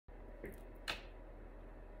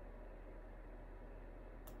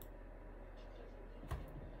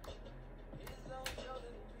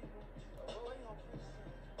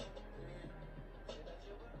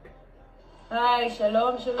Hi,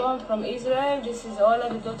 shalom, shalom from Israel. This is Ola,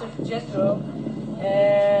 the daughter of Jethro.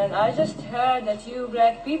 And I just heard that you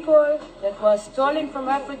black people that was stolen from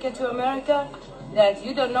Africa to America, that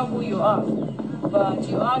you don't know who you are. But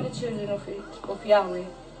you are the children of Yahweh,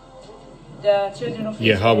 the children of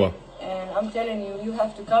Israel. And I'm telling you, you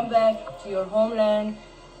have to come back to your homeland,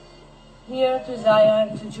 here to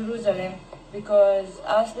Zion, to Jerusalem, because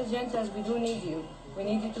us the Gentiles, we do need you. We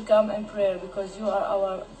need you to come and pray because you are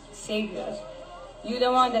our saviors. You're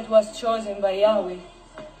the one that was chosen by Yahweh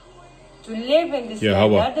to live in this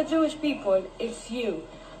land, not the Jewish people, it's you.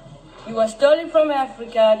 You were stolen from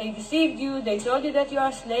Africa, they deceived you, they told you that you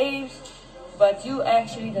are slaves, but you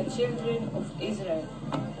actually the children of Israel.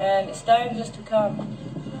 And it's time just to come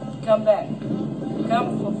back.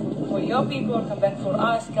 Come for your people, come back for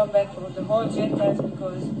us, come back for the whole Gentiles,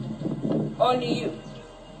 because only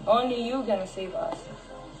you gonna save us.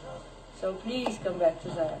 So please come back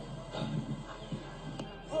to Zion.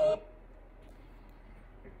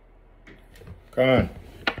 Come on.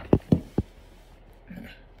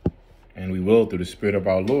 And we will through the Spirit of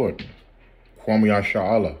our Lord.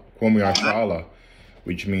 Qamyarshahlah. Qamyarshahlah,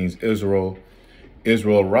 which means Israel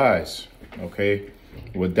rise. Okay.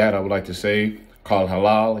 With that, I would like to say, Kal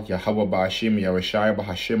Halal, Yahawashi, Yahawashi,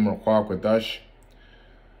 Bahashim, Rakwadash.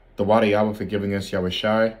 The Wada Yahweh for giving us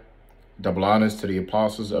Yahawashi. Double honors to the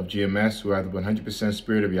apostles of GMS who have the 100%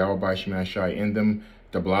 spirit of Yahweh Shai in them.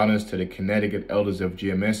 Double honors to the Connecticut elders of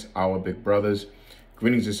GMS, our big brothers.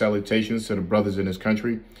 Greetings and salutations to the brothers in this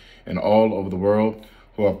country and all over the world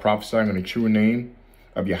who are prophesying in the true name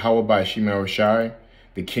of Yahweh Shai,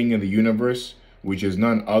 the King of the universe, which is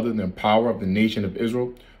none other than power of the nation of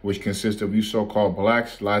Israel, which consists of you so-called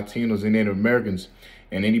blacks, Latinos, and Native Americans,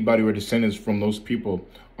 and anybody who are descendants from those people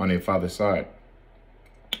on their father's side.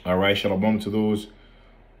 All right, shalom to those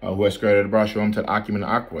who have squared the brush, shalom to the Akim and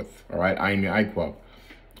Akwith. All right, I am your Iqua.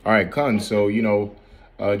 All right, Kun. So,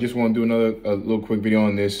 just want to do a little quick video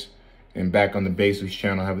on this and back on the Basics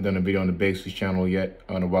channel. I haven't done a video on the Basics channel yet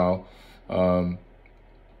in a while.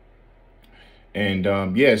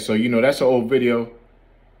 Yeah, so, that's an old video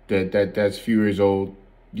that's a few years old,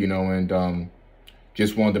 and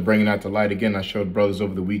just wanted to bring it out to light again. I showed brothers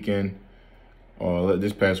over the weekend, or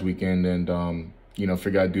this past weekend, and,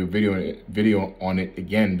 figure I'd do a video on it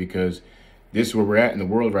again, because this is where we're at in the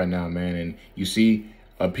world right now, man. And you see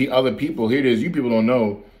other people, here it is, you people don't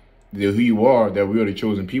know who you are, that we are the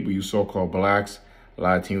chosen people, you so-called blacks,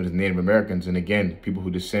 Latinos, and Native Americans, and again, people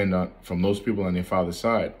who descend from those people on their father's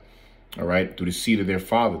side, all right, through the seed of their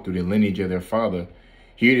father, through the lineage of their father.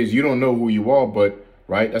 Here it is, you don't know who you are, but,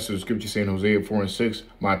 right, that's what the scripture says in Hosea 4:6,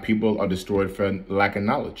 my people are destroyed for lack of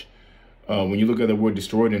knowledge. When you look at the word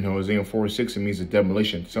destroyed in Hosea 4:6, it means a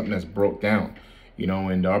demolition, something that's broke down,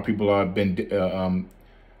 and our people have been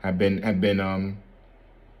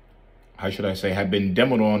how should I say, have been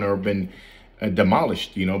demoed on or been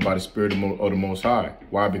demolished, by the Spirit of the Most High.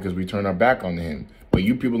 Why? Because we turn our back on Him. But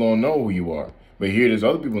you people don't know who you are. But here it is,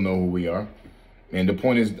 other people know who we are. And the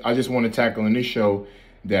point is, I just want to tackle in this show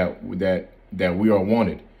that we are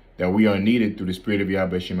wanted, that we are needed through the Spirit of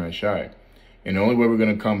Yahweh Shai. And the only way we're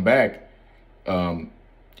going to come back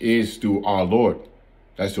is through our Lord.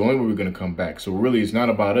 That's the only way we're going to come back. So really, it's not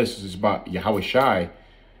about us. It's about Yahweh Shai.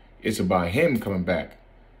 It's about Him coming back.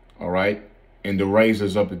 All right. And to raise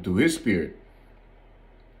us up through His Spirit.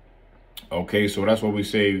 Okay. So that's what we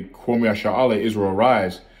say. Qamyarshahlah, Israel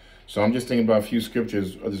rise. So I'm just thinking about a few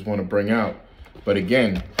scriptures I just want to bring out. But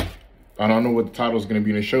again, I don't know what the title is going to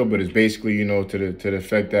be in the show, but it's basically, to the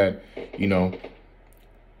effect that,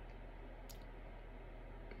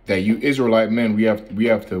 that you Israelite men, we have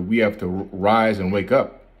to rise and wake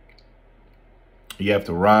up. You have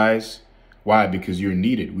to rise. Why? Because you're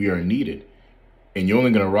needed. We are needed. And you're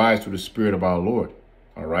only going to rise through the Spirit of our Lord.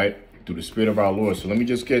 All right? Through the Spirit of our Lord. So let me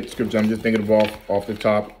just get scripture. I'm just thinking of off the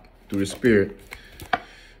top through the Spirit.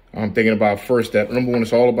 I'm thinking about first that, number one,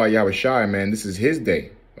 it's all about Yahweh Shai, man. This is His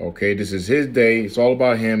day. Okay? This is His day. It's all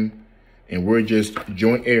about Him. And we're just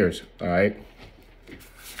joint heirs. All right?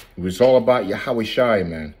 It's all about Yahweh Shai,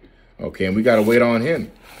 man. Okay? And we got to wait on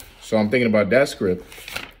Him. So I'm thinking about that script.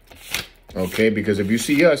 Okay? Because if you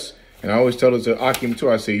see us, and I always tell this to Akim too,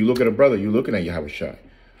 I say, you look at a brother, you're looking at Yahweh Shai.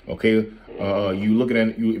 Okay? If you're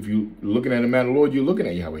looking at a man of the Lord, you're looking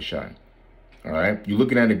at Yahweh Shai. All right? You're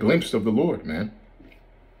looking at a glimpse of the Lord, man.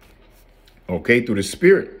 Okay? Through the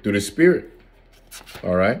Spirit. Through the Spirit.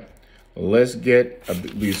 All right? Let's get,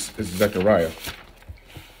 this is Zechariah.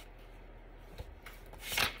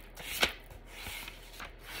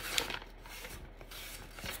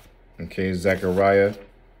 Okay, Zechariah.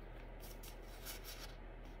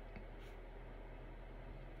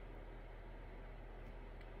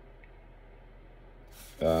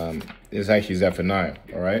 It's actually Zephaniah,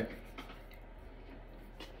 all right?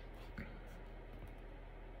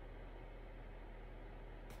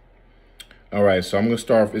 All right, so I'm going to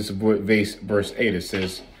start off, it's verse 8. It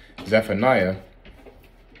says, Zephaniah,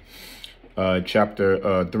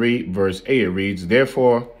 chapter 3, verse 8, it reads,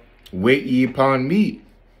 Therefore, wait ye upon me.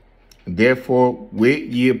 Therefore, wait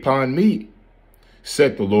ye upon me,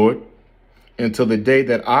 saith the Lord, until the day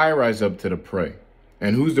that I rise up to the prey.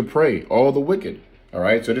 And who's the prey? All the wicked. All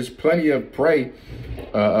right, so there's plenty of prey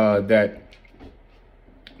that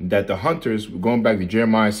the hunters, going back to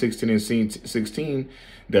Jeremiah 16 and 16,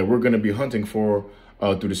 that we're going to be hunting for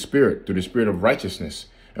through the Spirit of righteousness.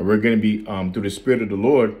 And we're going to be, through the Spirit of the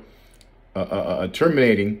Lord,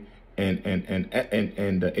 terminating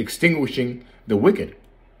and extinguishing the wicked.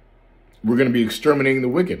 We're going to be exterminating the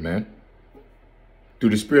wicked, man,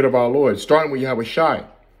 through the Spirit of our Lord, starting with Yahawashi.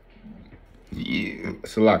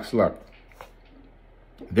 Salak.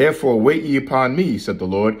 Therefore, wait ye upon me, said the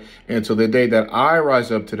Lord, until the day that I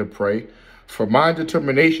rise up to the prey. For my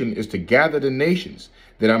determination is to gather the nations,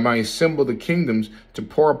 that I might assemble the kingdoms, to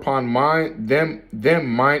pour upon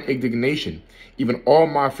them mine indignation, even all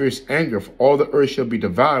my fierce anger, for all the earth shall be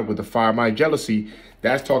devoured with the fire of my jealousy.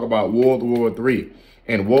 That's talk about World War III.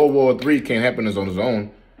 And World War III can't happen on its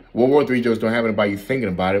own. World War III just don't happen by you thinking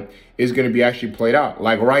about it. It's going to be actually played out.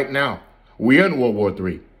 Like right now, we're in World War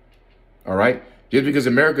III. All right? Just because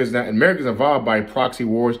America's involved by proxy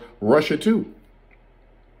wars, Russia too.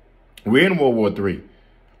 We're in World War III.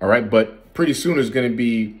 All right? But pretty soon it's going to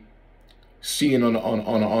be seen on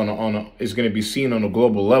a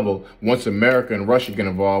global level once America and Russia get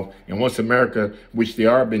involved, and once America, which they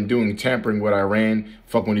are been doing, tampering with Iran,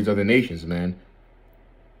 fucking with these other nations, man.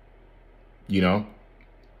 You know,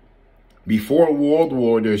 before World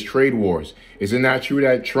War, there's trade wars. Isn't that true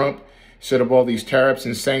that Trump set up all these tariffs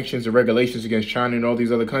and sanctions and regulations against China and all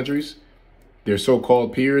these other countries? Their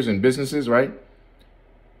so-called peers and businesses, right?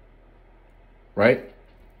 Right?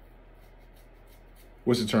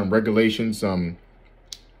 What's the term? Regulations,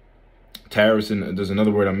 tariffs, and there's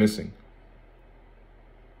another word I'm missing.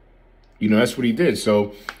 You know, that's what he did.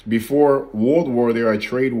 So before World War, there are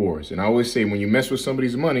trade wars. And I always say, when you mess with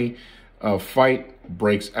somebody's money, a fight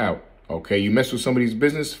breaks out. Okay, you mess with somebody's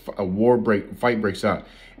business, fight breaks out.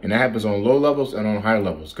 And that happens on low levels and on high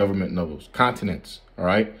levels, government levels, continents, all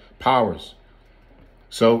right, powers.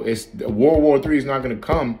 So it's World War III is not going to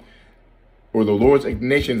come, or the Lord's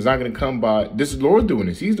indignation is not going to come by, this is the Lord doing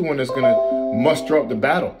this. He's the one that's going to muster up the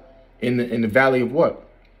battle in the valley of what?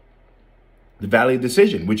 The valley of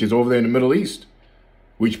decision, which is over there in the Middle East,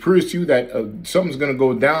 which proves to you that something's going to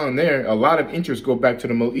go down there. A lot of interests go back to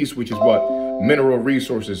the Middle East, which is what? Mineral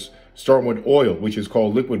resources, starting with oil, which is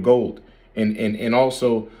called liquid gold. And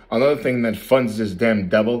also another thing that funds this damn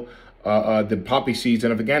devil, the poppy seeds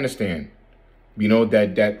in Afghanistan. You know,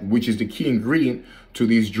 that which is the key ingredient to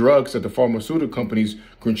these drugs that the pharmaceutical companies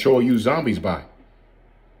control you zombies by.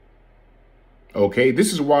 Okay,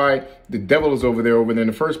 this is why the devil is over there in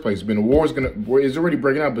the first place. The war is already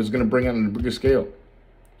breaking out, but it's going to bring out on a bigger scale.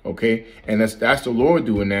 Okay, and that's the Lord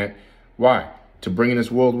doing that. Why? To bring in this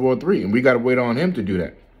World War III, and we got to wait on him to do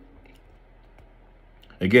that.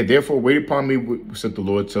 Again, therefore, wait upon me, said the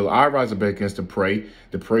Lord, till I rise up against the prey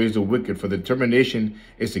is the wicked. For the determination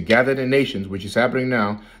is to gather the nations, which is happening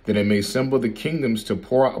now, that it may assemble the kingdoms to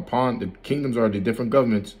pour upon, the kingdoms are the different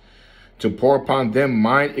governments, to pour upon them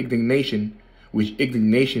mine indignation, which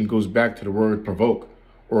indignation goes back to the word provoke,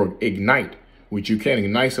 or ignite, which you can't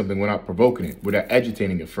ignite something without provoking it, without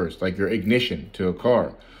agitating it first, like your ignition to a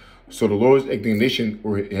car. So the Lord's ignition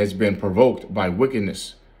has been provoked by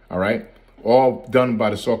wickedness, all right? All done by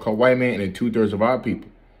the so-called white man and 2/3 of our people,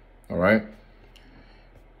 all right?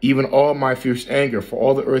 Even all my fierce anger, for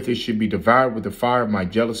all the earth it should be devoured with the fire of my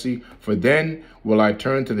jealousy. For then will I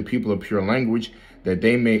turn to the people of pure language, that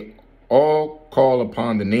they may all call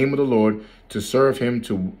upon the name of the Lord to serve him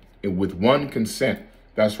with one consent.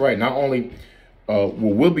 That's right. Not only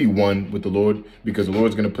we'll be one with the Lord, because the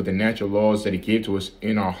Lord's going to put the natural laws that he gave to us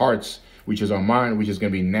in our hearts, which is our mind, which is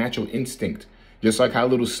going to be natural instinct. Just like how a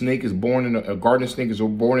little snake is born in a garden snake is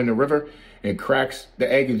born in a river and cracks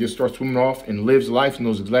the egg and just starts swimming off and lives life and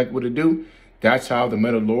knows exactly what to do. That's how the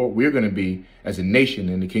men of the Lord we're going to be as a nation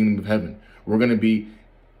in the kingdom of heaven. We're going to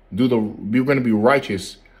be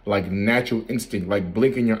righteous like natural instinct, like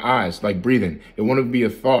blinking your eyes, like breathing. It won't be a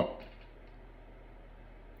thought,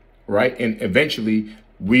 right? And eventually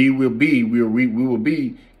we will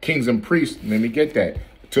be kings and priests. Let me get that,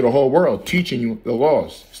 to the whole world, teaching you the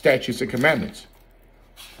laws, statutes, and commandments.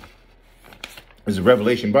 There's a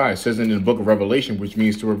revelation by. It says in the book of Revelation, which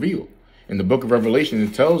means to reveal. In the book of Revelation,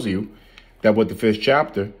 it tells you That what the 5th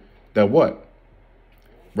chapter, that what?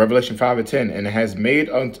 Revelation 5:10, and it has made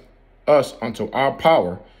us unto our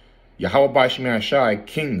power, Yahawashi,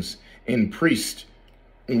 kings and priests,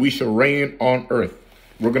 and we shall reign on earth.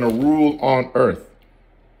 We're going to rule on earth,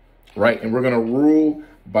 right? And we're going to rule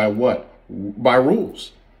by what? By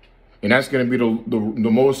rules. And that's going to be the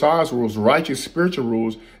Most High's rules, righteous spiritual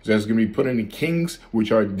rules. That's going to be put in the kings,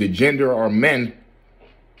 which are the gender are men.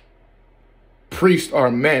 Priests are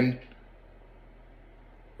men.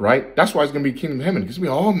 Right? That's why it's going to be kingdom of heaven. It's going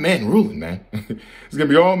to be all men ruling, man. It's going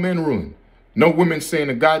to be all men ruling. No women saying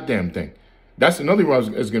a goddamn thing. That's another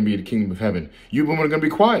reason it's going to be the kingdom of heaven. You women are going to be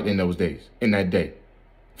quiet in those days, in that day.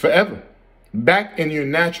 Forever. Back in your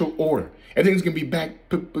natural order. Everything's going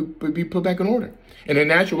to be put back in order. In the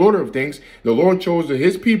natural order of things, the Lord chose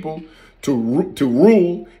his people to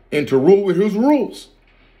rule and to rule with his rules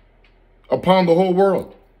upon the whole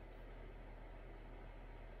world.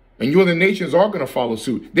 And you other nations are going to follow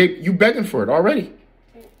suit. You begging for it already.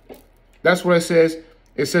 That's what it says.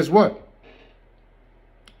 It says what?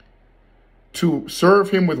 To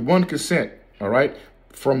serve him with one consent. All right.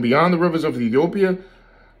 From beyond the rivers of Ethiopia,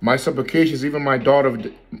 my supplications, even my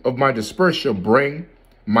daughter of my disperse shall bring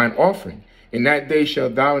mine offering. In that day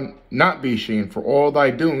shalt thou not be ashamed for all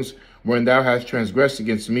thy doings when thou hast transgressed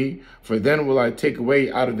against me. For then will I take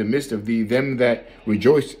away out of the midst of thee them that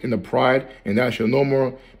rejoice in the pride, and thou shalt no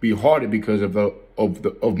more be haughted because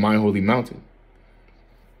of my holy mountain.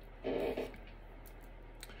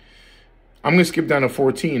 I'm going to skip down to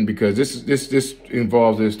 14 because this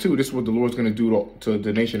involves this too. This is what the Lord's going to do to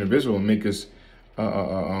the nation of Israel and make us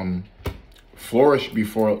flourish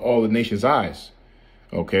before all the nation's eyes.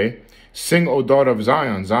 Okay. Sing, O daughter of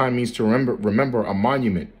Zion. Zion means to remember a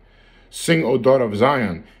monument. Sing, O daughter of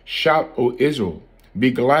Zion. Shout, O Israel.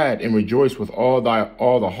 Be glad and rejoice with all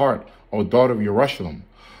the heart, O daughter of Jerusalem.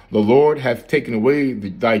 The Lord hath taken away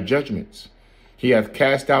thy judgments. He hath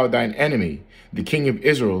cast out thine enemy. The King of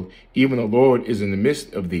Israel, even the Lord, is in the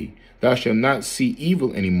midst of thee. Thou shalt not see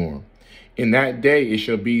evil any more. In that day it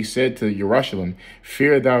shall be said to Jerusalem,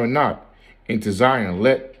 fear thou not, and to Zion,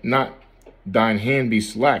 let not thine hand be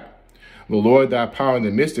slack. The Lord thy power in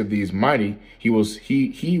the midst of thee is mighty. He will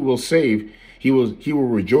save. He will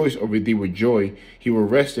rejoice over thee with joy. He will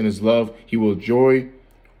rest in his love. He will joy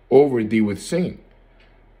over thee with singing.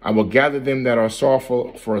 I will gather them that are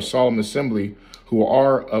sorrowful for a solemn assembly, who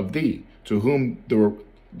are of thee, to whom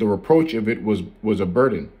the reproach of it was a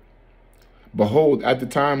burden. Behold, at the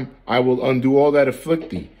time I will undo all that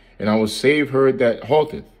afflict thee, and I will save her that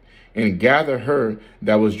halteth, and gather her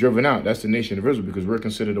that was driven out. That's the nation of Israel, because we're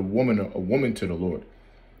considered a woman to the Lord.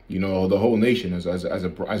 You know, the whole nation as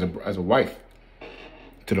a wife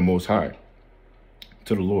to the Most High,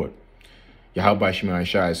 to the Lord.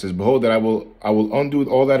 Yahawashi says, behold, that I will undo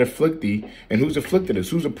all that afflict thee. And who's afflicted us?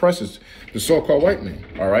 Who's oppressed us? The so-called white man.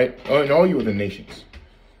 All right, and all you other nations.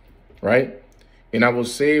 Right. And I will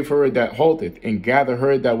save her that halteth, and gather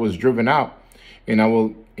her that was driven out. And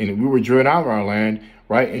we were driven out of our land.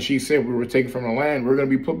 Right. And she said we were taken from our land. We're going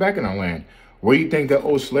to be put back in our land. Where do you think that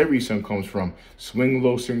old slavery song comes from? Swing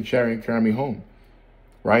low, sing chariot, carry me home.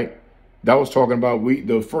 Right. That was talking about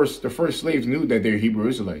the first slaves knew that they're Hebrew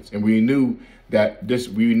Israelites. And we knew that the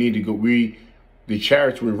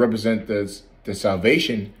chariots would represent the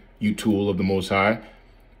salvation tool of the Most High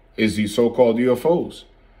is the so-called UFOs.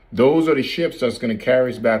 Those are the ships that's going to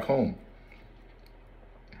carry us back home.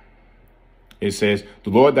 It says,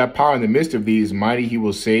 the Lord thy power in the midst of thee is mighty. He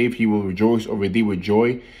will save. He will rejoice over thee with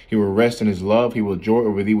joy. He will rest in his love. He will joy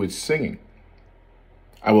over thee with singing.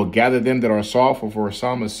 I will gather them that are sorrowful for a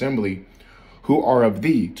solemn assembly, who are of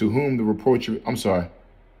thee, to whom the reproach of... I'm sorry.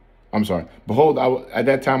 Behold, at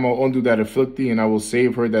that time I will undo that afflict thee, and I will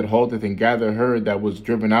save her that halteth, and gather her that was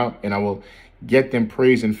driven out, and I will get them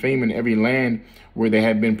praise and fame in every land where they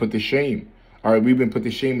have been put to shame. All right, we've been put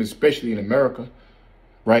to shame, especially in America,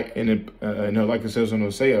 right? And like it says in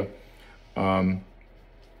Hosea. Well,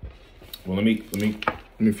 let me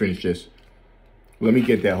finish this. Let me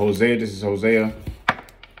get that Hosea. This is Hosea.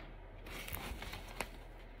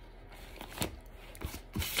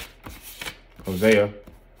 Hosea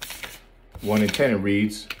 1:10, it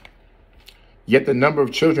reads, yet the number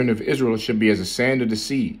of children of Israel should be as the sand of the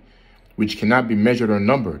sea, which cannot be measured or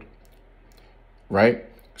numbered. Right?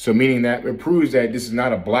 So meaning that it proves that this is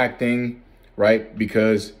not a black thing, right?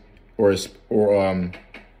 Because, or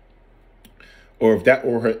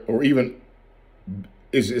even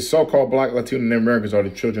is so-called black Latino Americans are the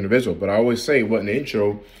children of Israel. But I always say what in the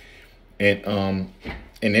intro, and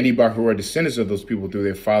anybody who are descendants of those people through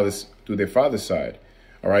their father's side.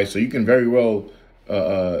 All right, so you can very well,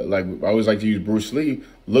 like I always like to use Bruce Lee,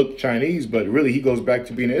 look Chinese, but really he goes back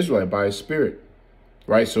to being an Israelite by his spirit.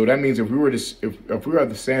 Right? So that means if we were at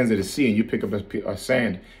the sands of the sea and you pick up a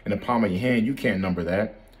sand in the palm of your hand, you can't number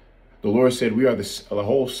that. The Lord said we are the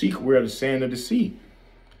whole sea, we are the sand of the sea.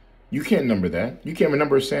 You can't number that. You can't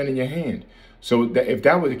number a sand in your hand. So if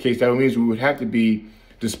that was the case, that means we would have to be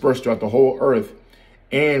dispersed throughout the whole earth,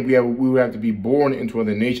 and we would have to be born into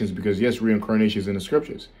other nations, because yes, reincarnation is in the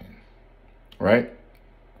scriptures, right?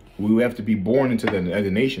 We would have to be born into the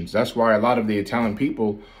other nations. That's why a lot of the Italian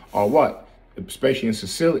people are what, especially in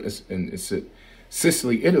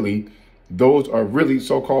Sicily, Italy, those are really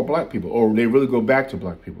so-called black people, or they really go back to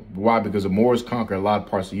black people. Why? Because the Moors conquered a lot of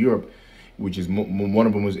parts of Europe, which is one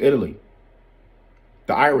of them was Italy.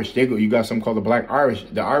 The Irish, you got something called the Black Irish.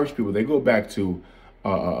 The Irish people, they go back to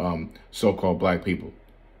so-called black people.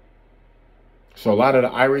 So a lot of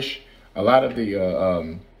the Irish, a lot of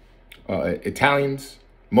the Italians,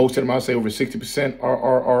 most of them, I'll say over 60%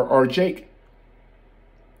 are Jake.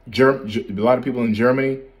 A lot of people in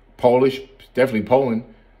Germany, Polish, definitely Poland,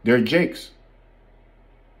 they're Jakes.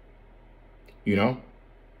 You know?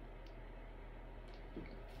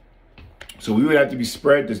 So we would have to be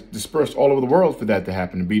dispersed all over the world for that to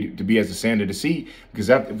happen, to be as the sand of the sea. Because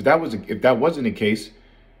if that wasn't the case,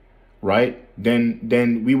 right,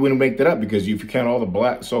 then we wouldn't make that up. Because if you count all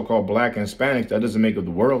the so-called black and Hispanics, that doesn't make up the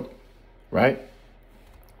world, right?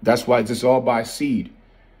 That's why it's all by seed.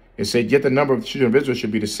 It said, yet the number of the children of Israel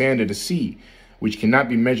should be the sand of the sea, which cannot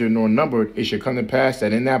be measured nor numbered. It should come to pass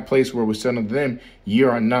that in that place where it was said unto them, ye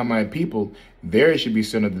are not my people, there it should be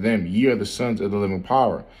said unto them, ye are the sons of the living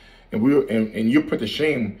power. And you're put to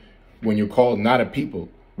shame when you're called not a people.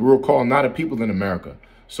 We were called not a people in America.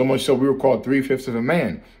 So much so we were called 3/5 of a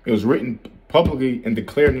man. It was written publicly and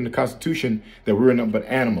declared in the Constitution that we were nothing but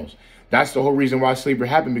animals. That's the whole reason why slavery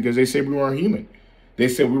happened, because they said we weren't human. They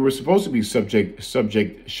said we were supposed to be subjugated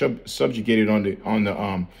on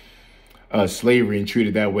the slavery and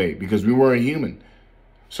treated that way because we weren't human.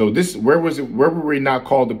 So where were we not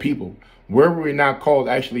called the people? Where were we not called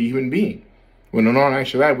actually a human being? When in all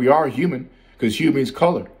actuality, we are human, because human means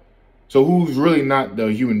color. So who's really not the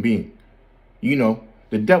human being? You know,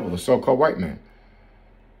 the devil, the so-called white man.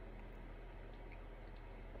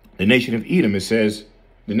 The nation of Edom, it says,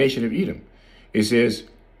 it says,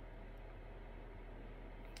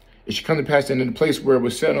 it should come to pass that in the place where it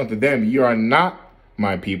was said unto them, ye are not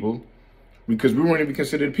my people, because we weren't even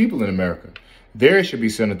considered people in America. There it should be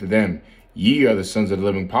said unto them, ye are the sons of the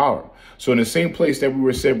living power. So in the same place that we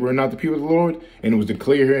were said we're not the people of the Lord, and it was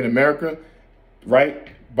declared here in America, right,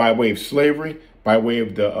 by way of slavery, by way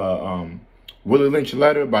of the Willie Lynch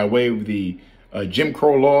letter, by way of the Jim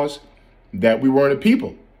Crow laws, that we weren't a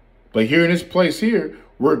people. But here in this place here,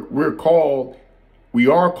 we are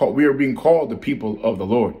being called the people of the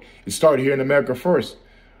Lord. It started here in America first,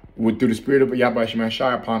 through the spirit of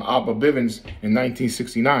Yahawashi upon Abba Bivens in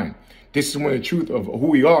 1969. This is when the truth of who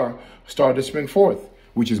we are started to spring forth,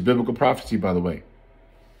 which is biblical prophecy, by the way.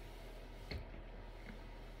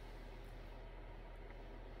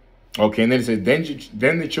 Okay, and then it says,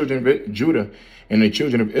 then the children of Judah and the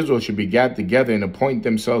children of Israel should be gathered together and appoint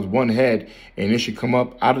themselves one head, and it should come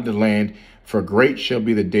up out of the land, for great shall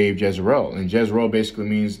be the day of Jezreel. And Jezreel basically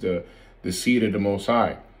means the seed of the Most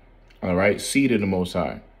High. All right, seed of the Most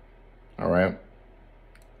High. All right,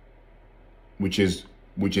 which is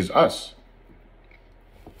us.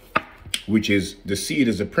 Which is the seed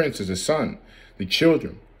as a prince, as a son, the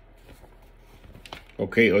children,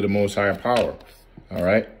 okay, or the Most High power. All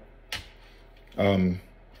right.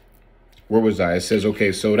 Where was I? It says,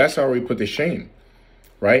 okay, so that's how we put to shame,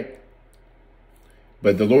 right?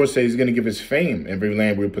 But the Lord says he's going to give us fame in every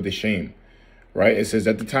land where we put to shame, right? It says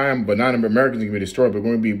at the time, but not Americans are going to be destroyed, but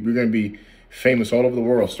we're going to be famous all over the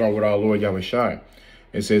world, starting with our Lord Yahawashi.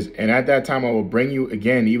 It says, and at that time I will bring you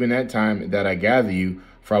again, even that time that I gather you,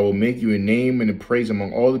 for I will make you a name and a praise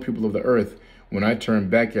among all the people of the earth when I turn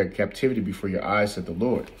back your captivity before your eyes, said the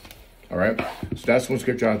Lord. All right. So that's one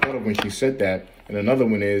scripture I thought of when she said that. And another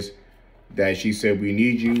one is that she said, we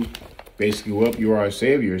need you. Basically, well, you are our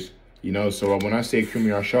saviors. You know, so when I say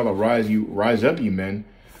Qamyarshahlah, rise up, you men,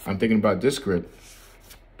 I'm thinking about this script.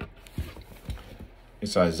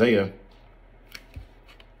 It's Isaiah,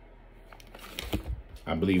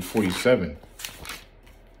 I believe 47.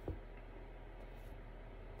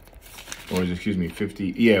 Or excuse me,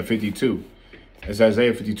 50. Yeah, 52. It's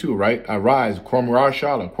Isaiah 52, right? Arise,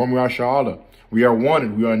 Qamyarshahlah, Qamyarshahlah. We are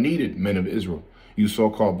wanted, we are needed, men of Israel. You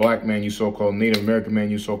so-called black man, you so-called Native American man,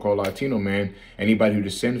 you so-called Latino man, anybody who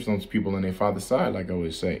descends from those people on their father's side, like I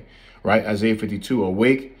always say, right? Isaiah 52,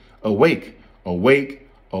 awake, awake, awake,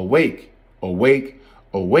 awake, awake,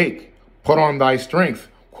 awake. Put on thy strength,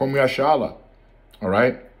 Qamyarshahlah. All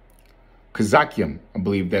right. Kazakim, I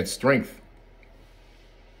believe that's strength.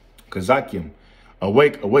 Kazakim.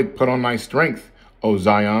 Awake, awake, put on thy strength, O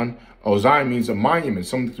Zion. O Zion means a monument,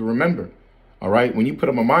 something to remember. All right. When you put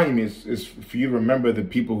up a monument, it's for you to remember the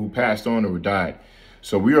people who passed on or died.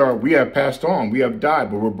 So we have passed on, we have died,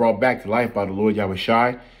 but we're brought back to life by the Lord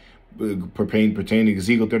Yahawashi, pertaining to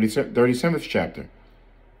Ezekiel 37th chapter.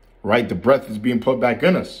 Right? The breath is being put back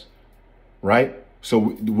in us. Right? So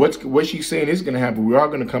what she's saying is going to happen. We are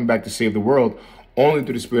going to come back to save the world only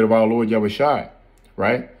through the Spirit of our Lord Yahawashi.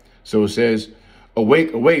 Right? So it says,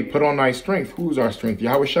 awake, awake, put on thy strength. Who's our strength?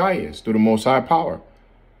 Yahawashi is, through the Most High power.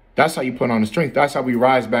 That's how you put on the strength. That's how we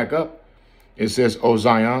rise back up. It says, O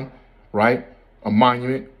Zion, right? A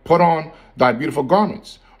monument. Put on thy beautiful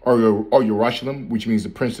garments. Or Jerusalem, which means the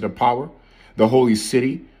prince of the power, the holy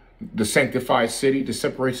city, the sanctified city, the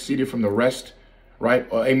separate city from the rest, right?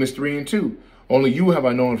 Amos 3 and 2. Only you have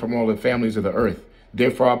I known from all the families of the earth.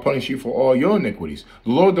 Therefore I punish you for all your iniquities.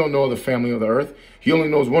 The Lord don't know the family of the earth. He only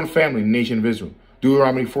knows one family, the nation of Israel.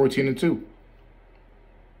 Deuteronomy 14 and 2.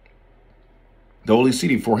 The holy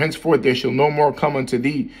city, for henceforth there shall no more come unto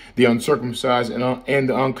thee the uncircumcised and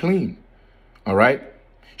the unclean. All right?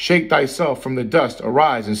 Shake thyself from the dust,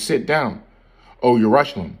 arise and sit down, O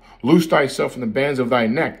Jerusalem. Loose thyself from the bands of thy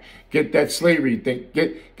neck. Get that slavery thing,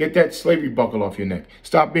 get that slavery buckle off your neck.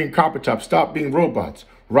 Stop being copper top, stop being robots.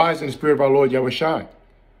 Rise in the Spirit of our Lord Yahawashi,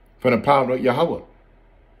 from the power of Yahweh.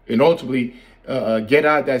 And ultimately, get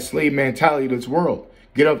out of that slave mentality of this world.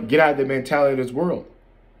 Get out of the mentality of this world.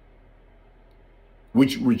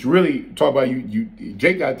 Which really, talk about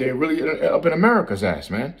Jake out there really up in America's ass,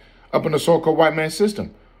 man. Up in the so-called white man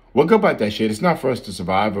system. Wake up about that shit. It's not for us to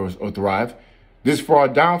survive or thrive. This is for our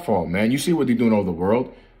downfall, man. You see what they're doing over the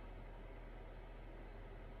world.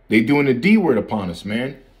 They're doing the D word upon us,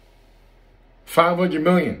 man. 500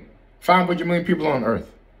 million people on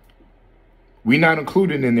earth. We're not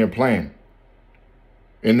included in their plan,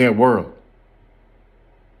 in their world.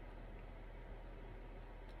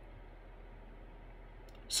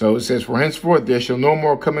 So it says, for henceforth there shall no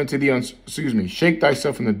more come into the, shake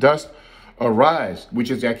thyself from the dust, arise, which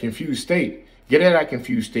is that confused state. Get out of that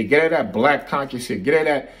confused state. Get out of that black conscious shit. Get out of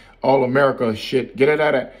that all America shit. Get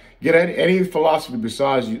out of any philosophy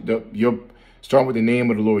besides your starting with the name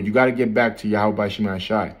of the Lord. You got to get back to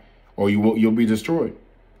Yahawashi, or you'll be destroyed.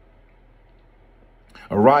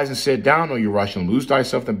 Arise and sit down, O Jerusalem. Loose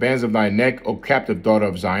thyself the bands of thy neck, O captive daughter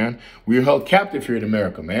of Zion. We are held captive here in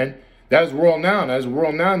America, man. That's world now. That's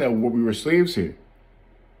world now that we were slaves here.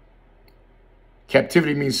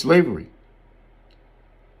 Captivity means slavery.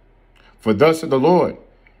 For thus said the Lord,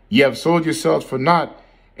 ye have sold yourselves for naught,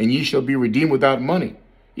 and ye shall be redeemed without money.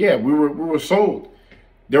 Yeah, we were sold.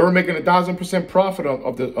 They were making 1,000% profit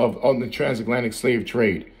on the transatlantic slave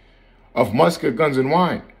trade, of musket, guns, and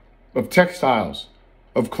wine, of textiles,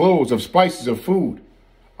 of clothes, of spices, of food.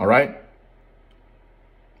 All right,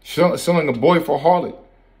 selling a boy for harlot.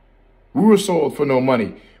 We were sold for no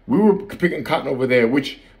money. We were picking cotton over there,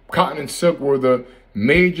 which cotton and silk were the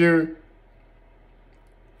major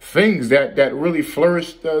things that really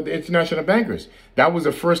flourished the international bankers. That was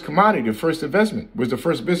the first commodity, the first investment, the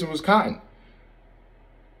first business was cotton.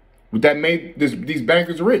 That made these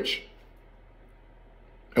bankers rich.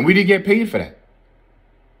 And we didn't get paid for that.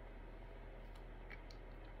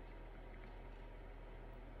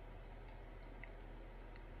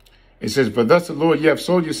 It says, for thus the Lord, ye have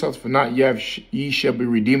sold yourselves for naught, ye shall be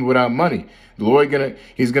redeemed without money. The Lord,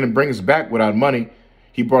 he's going to bring us back without money.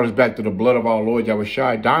 He brought us back to the blood of our Lord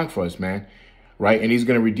Yahawashi, dying for us, man. Right? And he's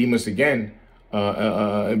going to redeem us again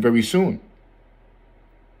very soon.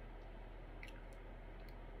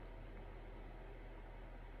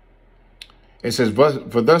 It says,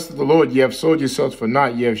 for thus the Lord, ye have sold yourselves for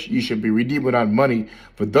naught, ye shall be redeemed without money.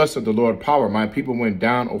 For thus said the Lord power, my people went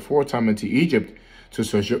down aforetime into Egypt to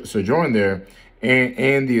sojourn there,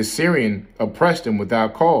 and the Assyrian oppressed them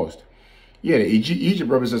without cause. Yeah, Egypt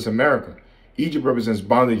represents America. Egypt represents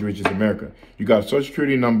bondage, which is America. You got a social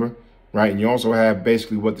security number, right? And you also have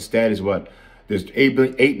basically what the stat is, there's 8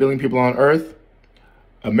 billion people on earth.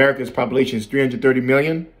 America's population is 330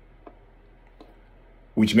 million,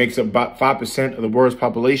 which makes up about 5% of the world's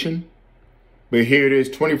population. But here it is,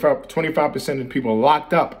 25% of the people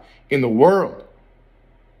locked up in the world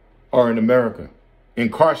are in America,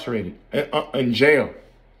 incarcerated, in jail.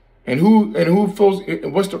 And who fills?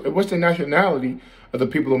 What's the nationality of the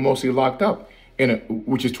people who are mostly locked up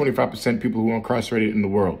which is 25% people who are incarcerated in the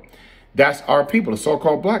world? That's our people, the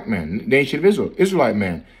so-called black man, the nation of Israel, Israelite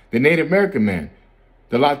man, the Native American man,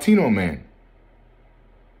 the Latino man,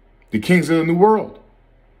 the kings of the new world.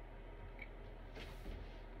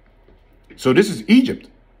 So this is Egypt.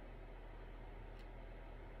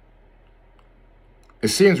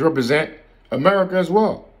 Assyrians represent America as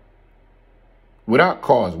well. Without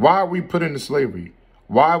cause. Why are we put into slavery?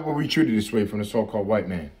 Why were we treated this way from the so-called white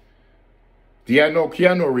man? He had no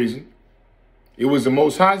reason. It was the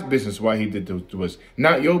Most High's business why he did this to us,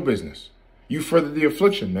 not your business. You furthered the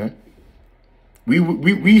affliction, man.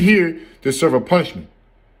 We here to serve a punishment.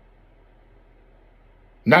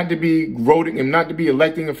 Not to be voting and not to be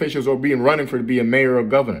electing officials or being running for to be a mayor or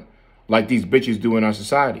governor like these bitches do in our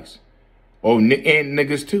societies. Oh, and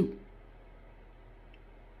niggas too.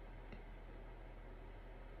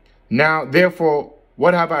 Now, therefore,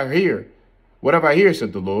 what have I here? What have I here,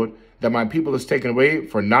 said the Lord, that my people is taken away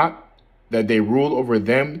for naught, that they rule over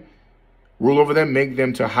them, make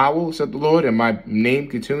them to howl, said the Lord, and my name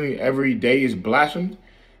continually every day is blasphemed.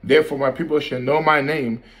 Therefore, my people shall know my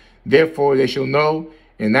name. Therefore, they shall know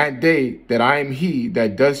in that day that I am he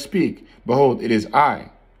that does speak. Behold, it is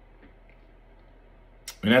I.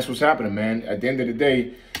 And that's what's happening, man. At the end of the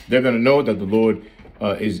day, they're going to know that the Lord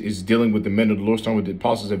is dealing with the men of the Lord, starting with the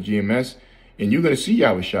apostles of GMS. And you're going to see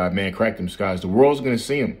Yahawashi, man, crack them skies. The world's going to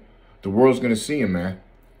see him. The world's going to see him, man.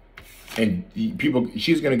 And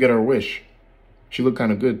she's going to get her wish. She look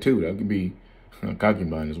kind of good, too. That could be a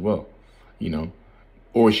concubine as well, you know.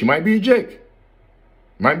 Or she might be a Jake.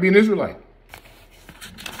 Might be an Israelite.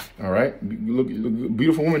 All right. Look,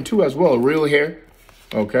 beautiful woman, too, as well. Real hair.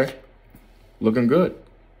 Okay. Looking good.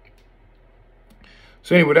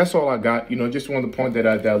 So anyway, that's all I got. You know, just wanted to point that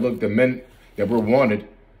out. That look, the men that were wanted,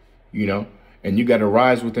 you know, and you got to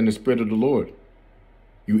rise within the spirit of the Lord,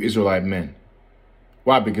 you Israelite men.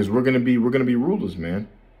 Why? Because we're gonna be rulers, man.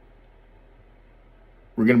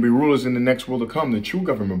 We're gonna be rulers in the next world to come, the true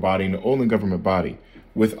government body and the only government body,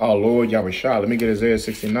 with our Lord Yahawashi. Let me get Isaiah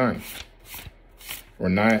 69 or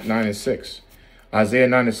 9 and 6. Isaiah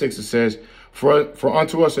 9 and 6, it says, For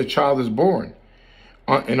unto us a child is born,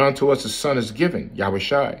 and unto us a son is given,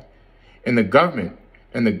 Yahawashi. And the government,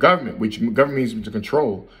 which government means to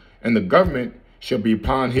control, and the government shall be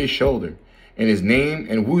upon his shoulder, and his name,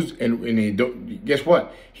 guess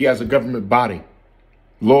what? He has a government body.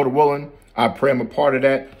 Lord willing, I pray I'm a part of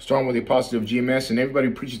that, starting with the apostles of GMS, and everybody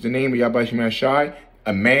who preaches the name of Yahawashi,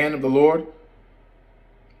 a man of the Lord.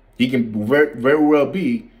 He can very, very well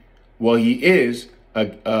be, well, he is a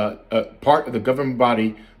part of the government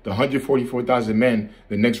body, the 144,000 men,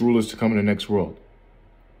 the next rulers to come in the next world.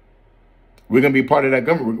 We're going to be part of that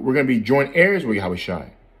government. We're going to be joint heirs with Yahawashi.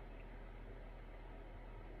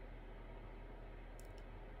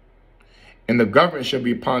 And the government shall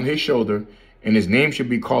be upon his shoulder, and his name shall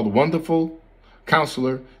be called Wonderful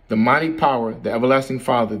Counselor, the Mighty Power, the Everlasting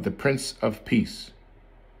Father, the Prince of Peace.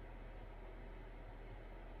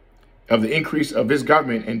 Of the increase of his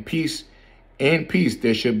government and peace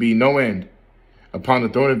there shall be no end, upon the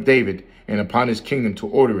throne of David and upon his kingdom, to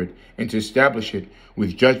order it and to establish it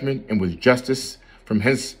with judgment and with justice from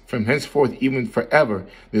henceforth even forever.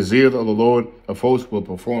 The zeal of the Lord of hosts will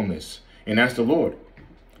perform this. And that's the Lord.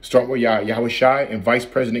 Start with Yahawashi, and Vice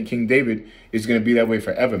President King David is going to be that way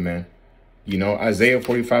forever, man. You know, Isaiah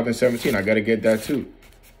 45 and 17, I got to get that too.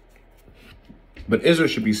 But Israel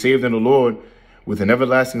should be saved in the Lord with an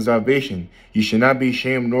everlasting salvation. You should not be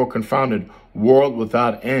shamed nor confounded, world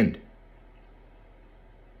without end.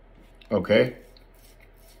 Okay?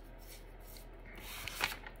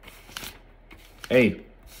 Hey,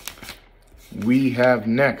 we have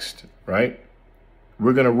next, right?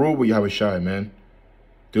 We're going to rule with Yahawashi, man.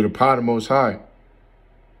 Through the power of the Most High.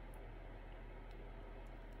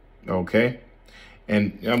 Okay?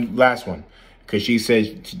 And last one. Because she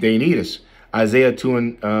says they need us. Isaiah 2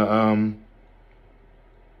 and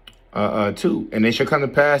 2. And it shall come to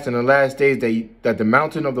pass in the last days that the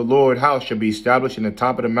mountain of the Lord house shall be established in the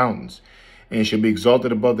top of the mountains, and shall be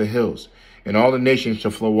exalted above the hills, and all the nations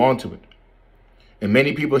shall flow onto it. And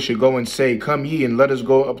many people shall go and say, Come ye, and let us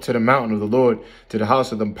go up to the mountain of the Lord, to the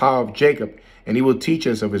house of the power of Jacob, and he will teach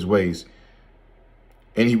us of his ways,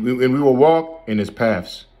 and we will walk in his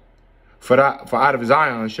paths. For out of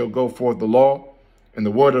Zion shall go forth the law and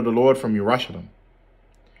the word of the Lord from Jerusalem.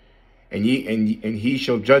 And he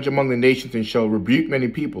shall judge among the nations, and shall rebuke many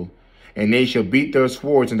people, and they shall beat their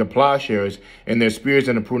swords into plowshares, and their spears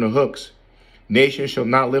into pruning hooks. Nation shall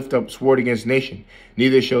not lift up sword against nation,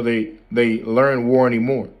 neither shall they learn war any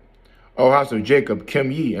more. O house of Jacob,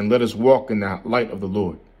 come ye, and let us walk in the light of the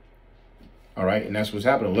Lord. All right, and that's what's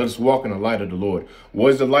happening. Let us walk in the light of the Lord.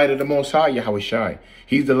 What is the light of the Most High, Yahawashi?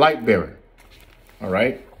 He's the light bearer. All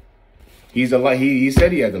right? He's the light. He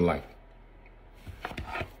said he had the light.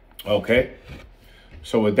 Okay?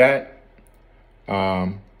 So with that,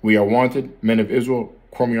 we are wanted, men of Israel.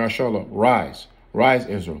 Qamyarshahlah, rise. Rise,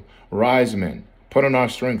 Israel. Rise, men. Put on our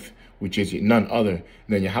strength, which is none other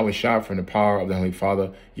than Yahawashi from the power of the Heavenly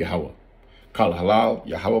Father, Yahweh. Kal halal,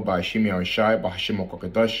 Yahweh by Qamyarshahlah, by Hashem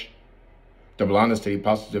Okokadash. Double honors to the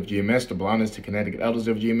apostles of GMS, double honors to Connecticut elders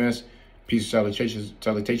of GMS. Peace and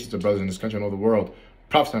salutations to brothers in this country and all the world.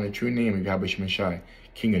 Prophesy in the true name of Yahawashi,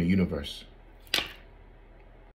 King of the universe.